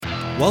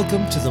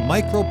Welcome to the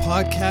Micro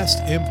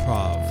Podcast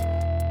Improv.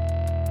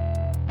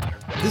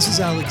 This is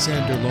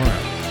Alexander Lauren,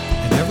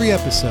 and every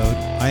episode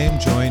I am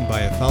joined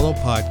by a fellow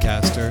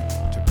podcaster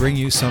to bring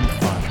you some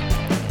fun.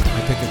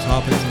 I pick a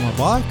topic from a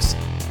box,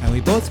 and we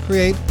both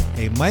create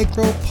a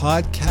Micro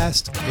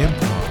Podcast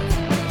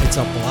Improv. It's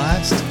a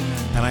blast,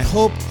 and I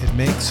hope it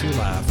makes you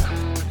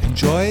laugh.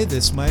 Enjoy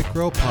this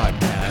Micro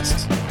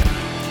Podcast.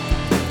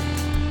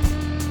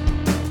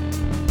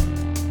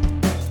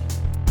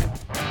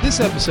 This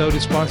episode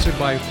is sponsored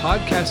by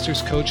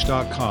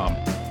podcasterscoach.com.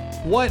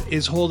 What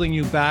is holding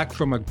you back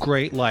from a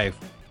great life?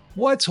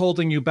 What's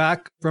holding you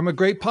back from a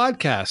great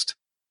podcast?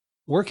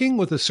 Working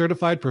with a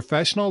certified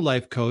professional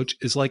life coach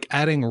is like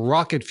adding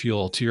rocket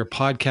fuel to your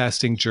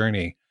podcasting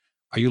journey.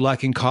 Are you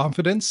lacking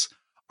confidence?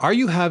 Are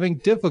you having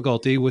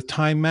difficulty with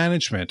time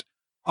management?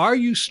 Are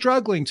you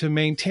struggling to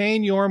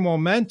maintain your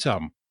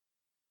momentum?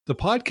 The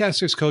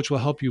Podcaster's Coach will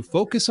help you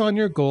focus on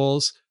your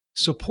goals,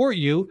 support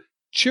you,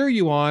 cheer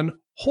you on,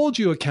 hold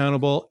you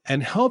accountable,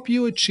 and help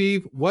you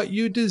achieve what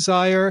you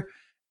desire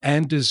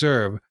and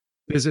deserve.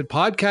 Visit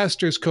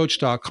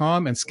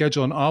podcasterscoach.com and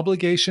schedule an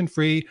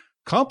obligation-free,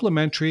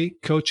 complimentary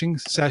coaching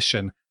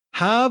session.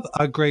 Have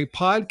a great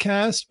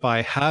podcast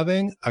by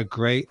having a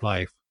great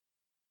life.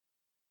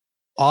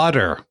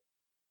 Otter.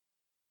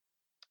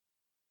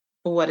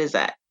 What is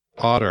that?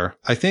 Otter.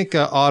 I think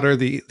otter,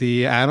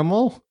 the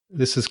animal.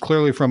 This is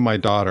clearly from my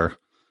daughter.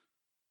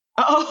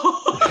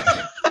 Oh.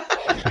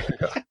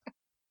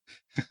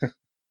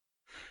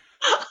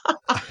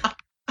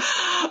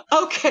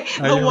 Okay,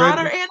 the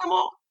water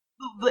animal,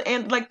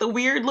 and like the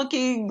weird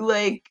looking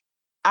like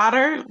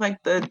otter,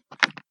 like the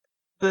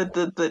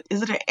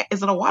is it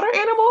a water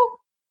animal?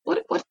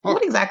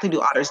 What exactly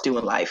do otters do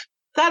in life?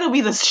 That'll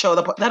be the show.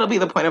 That'll be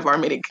the point of our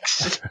meeting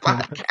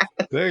podcast.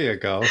 There you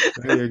go.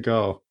 There you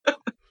go.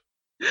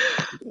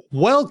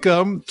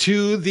 Welcome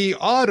to the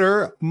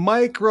Otter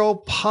Micro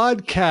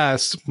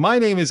Podcast. My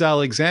name is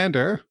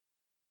Alexander.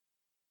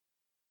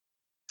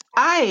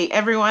 Hi,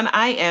 everyone.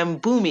 I am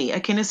Boomy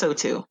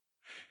Akinisotu.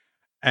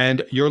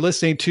 And you're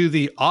listening to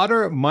the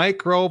Otter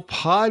Micro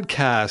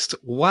Podcast.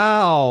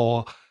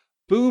 Wow.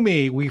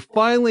 Boomy, we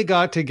finally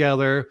got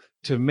together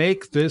to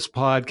make this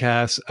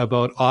podcast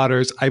about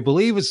otters. I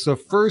believe it's the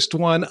first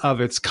one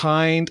of its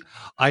kind.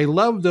 I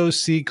love those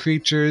sea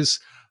creatures.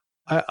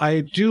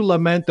 I do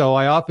lament, though,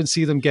 I often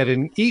see them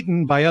getting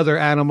eaten by other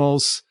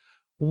animals.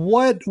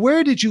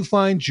 Where did you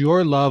find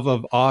your love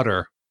of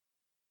otter?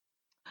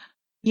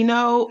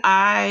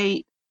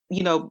 I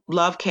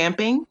love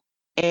camping.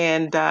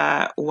 And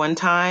one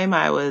time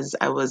I was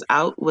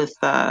out with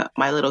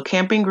my little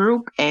camping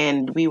group,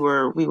 and we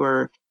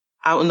were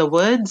out in the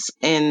woods,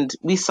 and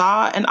we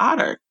saw an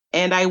otter.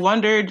 And I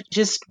wondered,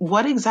 just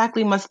what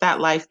exactly must that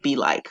life be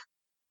like?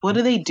 What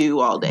do they do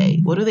all day?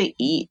 What do they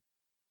eat?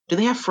 Do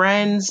they have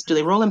friends? Do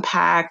they roll in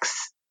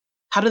packs?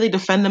 How do they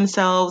defend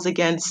themselves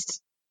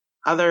against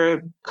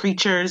other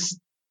creatures?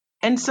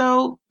 And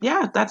so,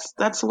 yeah,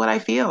 that's what I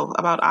feel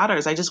about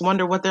otters. I just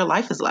wonder what their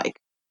life is like.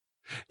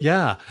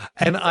 Yeah.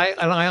 And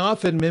I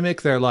often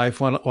mimic their life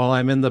while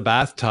I'm in the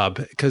bathtub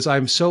because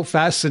I'm so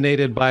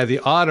fascinated by the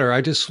otter. I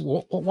just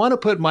want to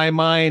put my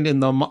mind in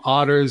the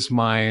otter's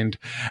mind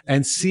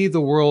and see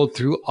the world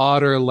through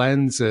otter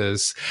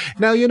lenses.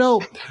 Now,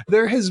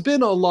 there has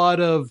been a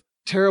lot of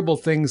terrible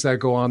things that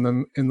go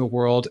on in the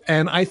world.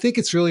 And I think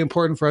it's really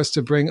important for us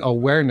to bring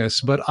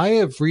awareness. But I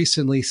have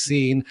recently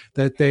seen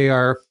that they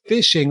are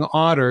fishing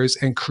otters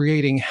and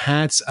creating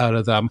hats out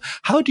of them.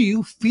 How do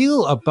you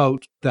feel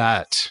about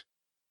that?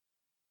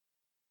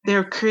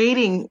 They're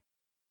creating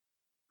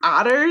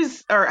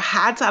otters or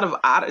hats out of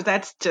otters.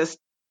 That's just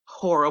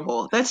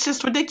horrible. That's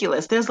just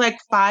ridiculous. There's like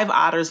 5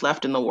 otters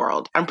left in the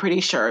world. I'm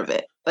pretty sure of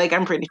it.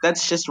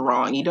 That's just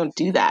wrong. You don't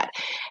do that.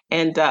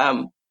 And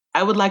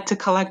I would like to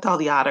collect all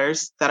the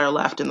otters that are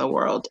left in the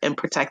world and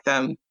protect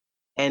them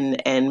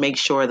and make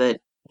sure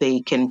that they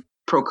can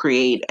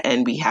procreate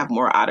and we have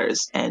more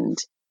otters. And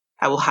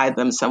I will hide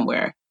them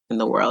somewhere in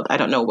the world. I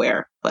don't know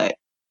where, but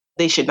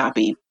they should not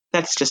be.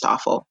 That's just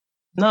awful.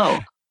 No.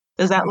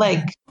 Is that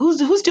like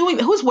who's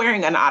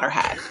wearing an otter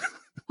hat?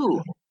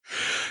 Who?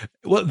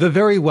 Well, the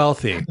very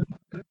wealthy.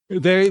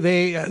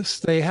 They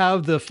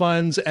have the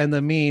funds and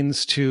the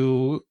means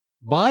to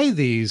buy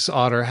these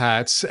otter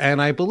hats,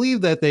 and I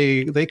believe that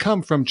they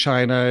come from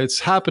China.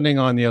 It's happening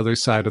on the other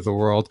side of the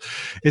world.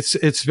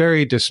 It's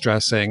very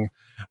distressing.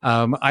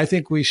 I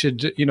think we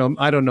should,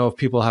 I don't know if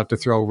people have to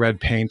throw red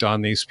paint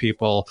on these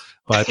people,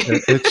 but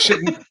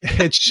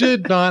it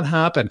should not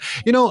happen.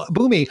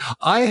 Boomy,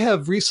 I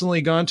have recently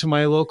gone to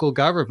my local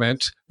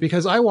government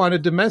because I want to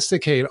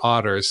domesticate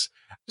otters.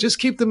 Just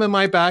keep them in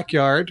my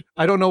backyard.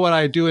 I don't know what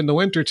I do in the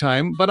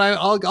wintertime, but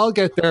I'll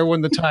get there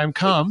when the time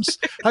comes.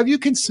 Have you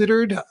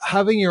considered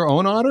having your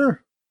own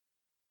otter?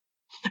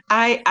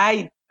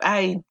 I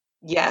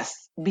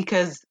yes,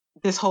 because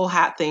this whole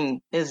hat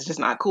thing is just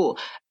not cool.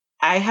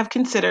 I have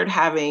considered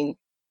having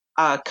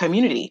a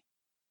community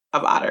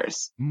of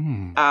otters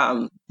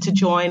to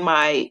join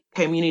my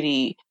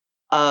community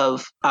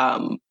of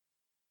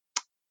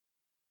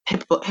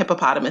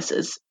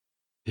hippopotamuses.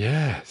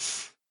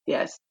 Yes.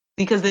 Yes,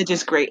 because they're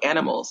just great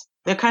animals.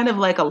 They're kind of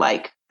like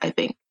alike, I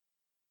think.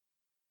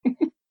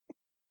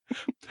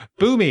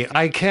 Boomy,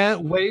 I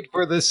can't wait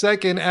for the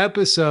second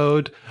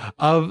episode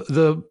of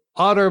the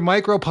Otter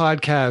Micro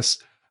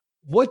Podcast.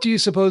 What do you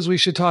suppose we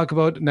should talk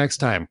about next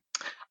time?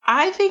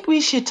 I think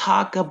we should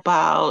talk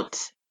about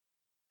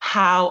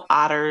how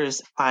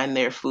otters find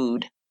their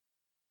food.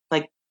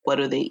 Like, what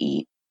do they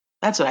eat?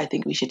 That's what I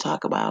think we should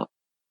talk about.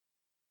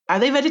 Are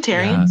they Yeah.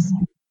 vegetarians?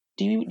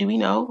 Do we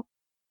know?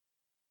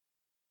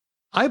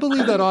 I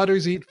believe that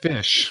otters eat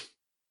fish.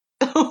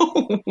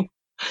 So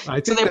I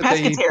think they're that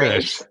they eat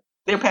fish. pescatarians.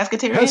 They're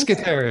pescatarians?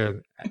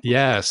 Pescatarian.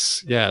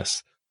 Yes,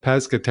 yes.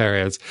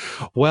 Pescatarians.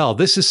 Well,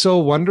 this is so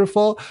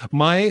wonderful.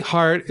 My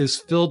heart is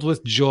filled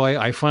with joy.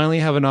 I finally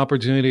have an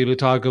opportunity to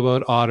talk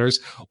about otters.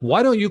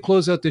 Why don't you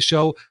close out the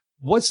show?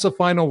 What's the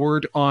final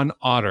word on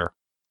otter?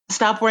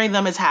 Stop wearing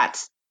them as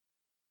hats.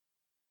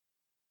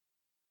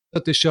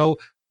 At the show,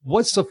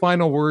 what's the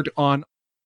final word on